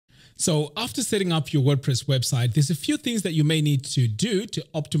So after setting up your WordPress website, there's a few things that you may need to do to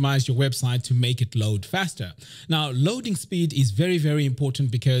optimize your website to make it load faster. Now, loading speed is very, very important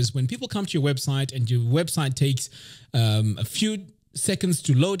because when people come to your website and your website takes a few seconds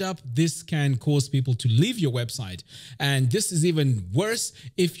to load up, this can cause people to leave your website. And this is even worse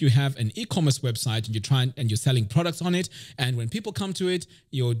if you have an e-commerce website and you're selling products on it. And when people come to it,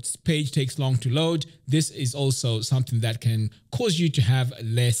 your page takes long to load. This is also something that can cause you to have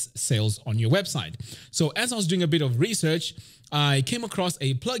less sales on your website. So as I was doing a bit of research, I came across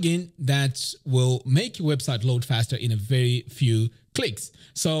a plugin that will make your website load faster in a very few clicks.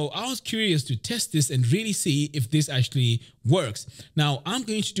 So I was curious to test this and really see if this actually works. Now, I'm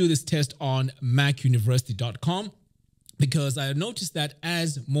going to do this test on MacUniversity.com because I noticed that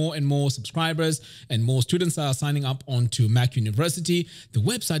as more and more subscribers and more students are signing up onto Mak University, the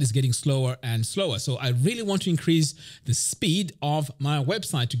website is getting slower and slower. So I really want to increase the speed of my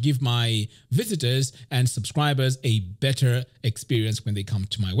website to give my visitors and subscribers a better experience when they come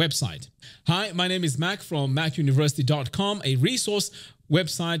to my website. Hi, my name is Mak from MacUniversity.com, a resource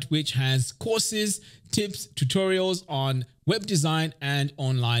website which has courses, tips, tutorials on web design and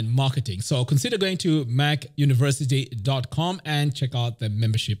online marketing. So consider going to MacUniversity.com and check out the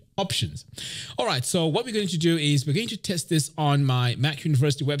membership options. All right, so what we're going to do is we're going to test this on my Mak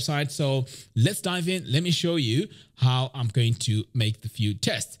University website. So let's dive in. Let me show you how I'm going to make the few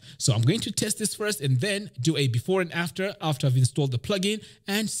tests. So I'm going to test this first and then do a before and after I've installed the plugin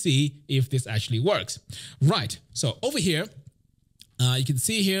and see if this actually works. Right, so over here, you can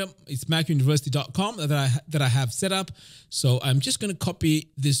see here, it's MacUniversity.com that I have set up. So I'm just going to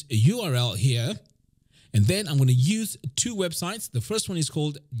copy this URL here. And then I'm going to use two websites. The first one is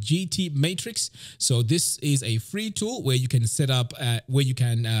called GT Matrix. So this is a free tool where you can set up, where you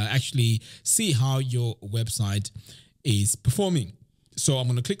can actually see how your website is performing. So I'm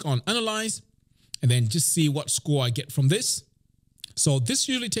going to click on Analyze and then just see what score I get from this. So this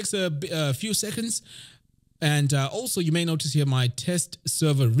usually takes a few seconds. And also you may notice here my test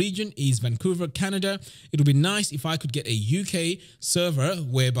server region is Vancouver, Canada. It would be nice if I could get a UK server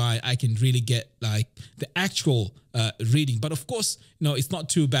whereby I can really get like the actual reading. But of course, no, it's not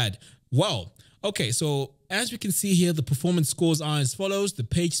too bad. Wow. Okay, so as we can see here, the performance scores are as follows. The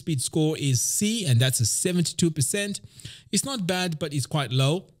page speed score is C, and that's a 72%. It's not bad, but it's quite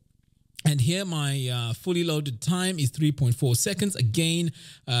low. And here my fully loaded time is 3.4 seconds. Again,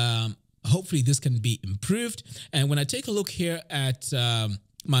 hopefully this can be improved. And when I take a look here at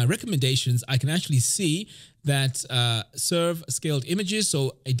my recommendations, I can actually see that serve scaled images.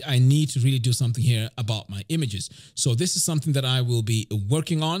 So I need to really do something here about my images. So this is something that I will be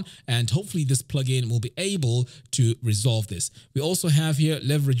working on, and hopefully this plugin will be able to resolve this. We also have here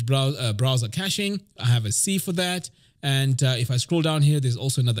leverage browser caching. I have a C for that. And if I scroll down here, there's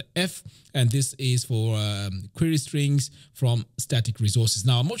also another F, and this is for query strings from static resources.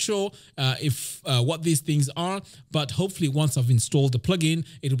 Now, I'm not sure what these things are, but hopefully once I've installed the plugin,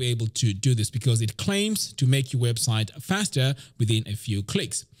 it'll be able to do this because it claims to make your website faster within a few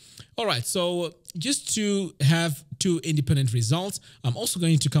clicks. All right, so just to have two independent results, I'm also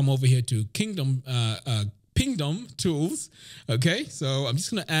going to come over here to Pingdom Tools. Okay, so I'm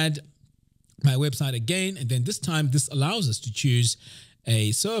just going to add my website again, and then this time this allows us to choose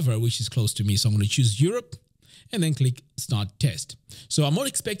a server which is close to me. So I'm going to choose Europe and then click Start Test. So I'm not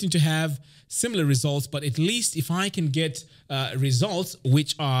expecting to have similar results, but at least if I can get results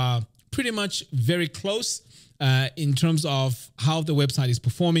which are pretty much very close in terms of how the website is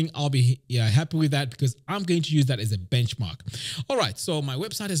performing, I'll be happy with that because I'm going to use that as a benchmark. All right, so my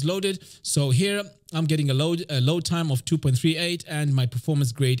website has loaded. So here I'm getting a load time of 2.38 and my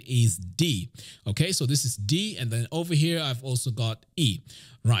performance grade is D. Okay, so this is D, and then over here I've also got E.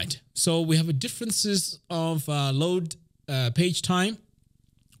 Right, so we have a differences of load page time.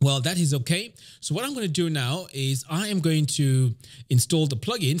 Well, that is okay. So what I'm going to do now is I am going to install the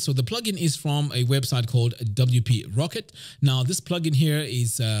plugin. So the plugin is from a website called WP Rocket. Now, this plugin here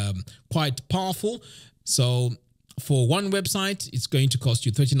is quite powerful. So for one website, it's going to cost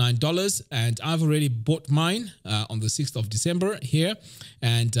you $39. And I've already bought mine on the 6th of December here.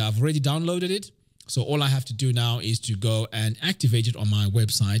 And I've already downloaded it. So all I have to do now is to go and activate it on my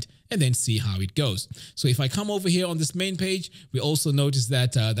website and then see how it goes. So if I come over here on this main page, we also notice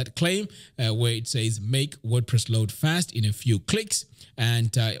that that claim where it says make WordPress load fast in a few clicks.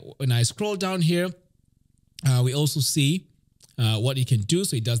 And when I scroll down here, we also see what it can do.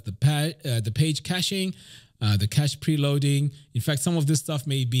 So it does the page caching, the cache preloading. In fact, some of this stuff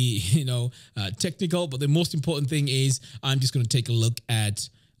may be, technical, but the most important thing is I'm just going to take a look at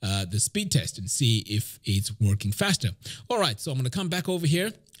the speed test and see if it's working faster. All right, so I'm going to come back over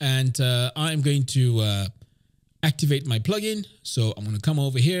here and I'm going to activate my plugin. So I'm going to come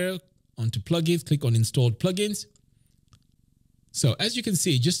over here onto plugins, click on installed plugins. So as you can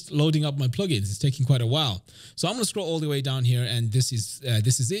see, just loading up my plugins is taking quite a while. So I'm going to scroll all the way down here, and this is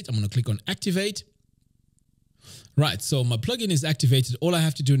it. I'm going to click on activate. Right, so my plugin is activated. All I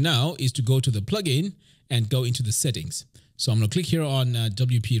have to do now is to go to the plugin and go into the settings. So I'm going to click here on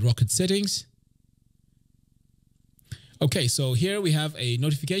WP Rocket settings. Okay, so here we have a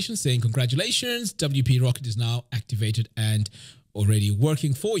notification saying congratulations, WP Rocket is now activated and already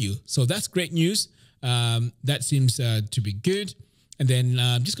working for you. So that's great news. That seems to be good. And then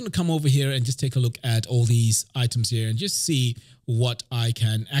I'm just going to come over here and just take a look at all these items here and just see what I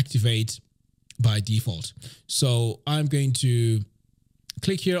can activate by default. So I'm going to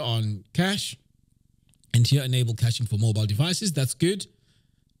click here on cache, and here enable caching for mobile devices. That's good.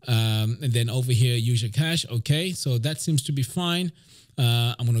 And then over here, use your cache. Okay, so that seems to be fine.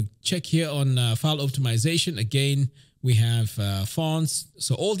 I'm going to check here on file optimization. Again, we have fonts.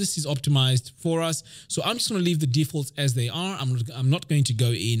 So all this is optimized for us. So I'm just going to leave the defaults as they are. I'm not going to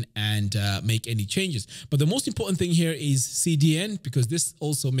go in and make any changes. But the most important thing here is CDN, because this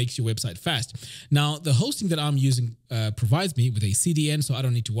also makes your website fast. Now, the hosting that I'm using provides me with a CDN, so I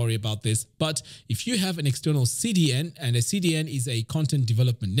don't need to worry about this. But if you have an external CDN, and a CDN is a content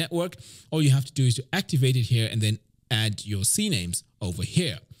development network, all you have to do is to activate it here and then add your CNAMEs over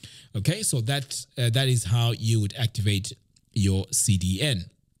here. Okay, so that is how you would activate your CDN.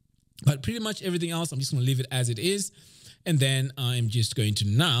 But pretty much everything else, I'm just going to leave it as it is. And then I'm just going to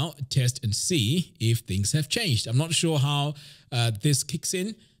now test and see if things have changed. I'm not sure how this kicks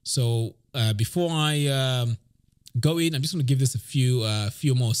in. So before I go in, I'm just going to give this a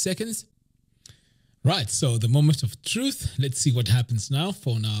few more seconds. Right, so the moment of truth. Let's see what happens now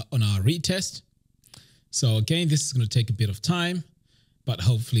on our retest. So again, this is going to take a bit of time, but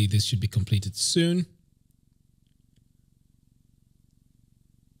hopefully this should be completed soon.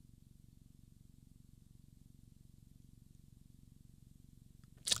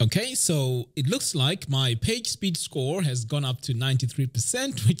 Okay, so it looks like my page speed score has gone up to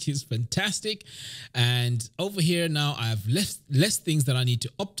 93%, which is fantastic. And over here now I have less things that I need to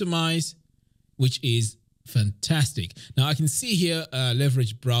optimize, which is fantastic. Now I can see here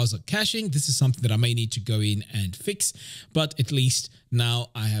leverage browser caching. This is something that I may need to go in and fix, but at least now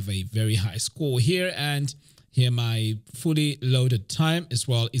I have a very high score here, and here my fully loaded time as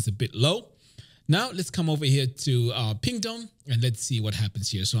well is a bit low. Now let's come over here to our pingdom and let's see what happens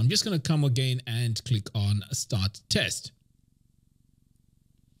here. So I'm just going to come again and click on start test.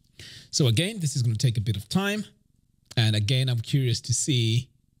 So again, this is going to take a bit of time, and again I'm curious to see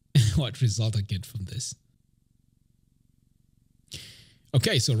what result I get from this.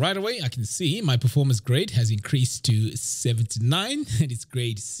 Okay, so right away I can see my performance grade has increased to 79, and it's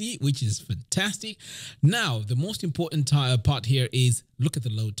grade C, which is fantastic. Now, the most important part here is look at the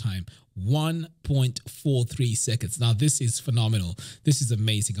load time, 1.43 seconds. Now, this is phenomenal. This is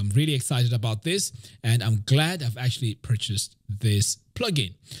amazing. I'm really excited about this, and I'm glad I've actually purchased this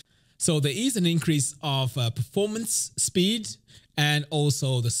plugin. So there is an increase of performance speed and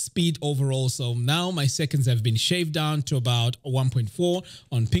also the speed overall. So now my seconds have been shaved down to about 1.4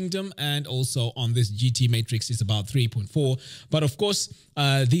 on Pingdom, and also on this GT Matrix is about 3.4. But of course,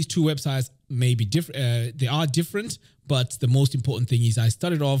 these two websites may be different. They are different, but the most important thing is I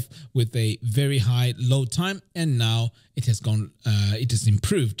started off with a very high load time, and now it has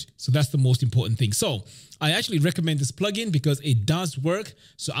improved. So that's the most important thing. So I actually recommend this plugin because it does work.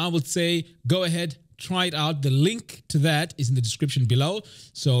 So I would say go ahead, try it out. The link to that is in the description below.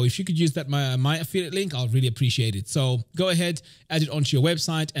 So if you could use that my affiliate link, I'll really appreciate it. So go ahead, add it onto your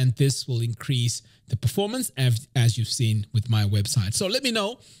website, and this will increase the performance as you've seen with my website. So let me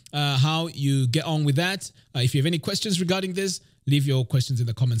know how you get on with that. If you have any questions regarding this, leave your questions in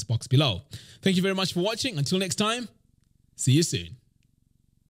the comments box below. Thank you very much for watching. Until next time, see you soon.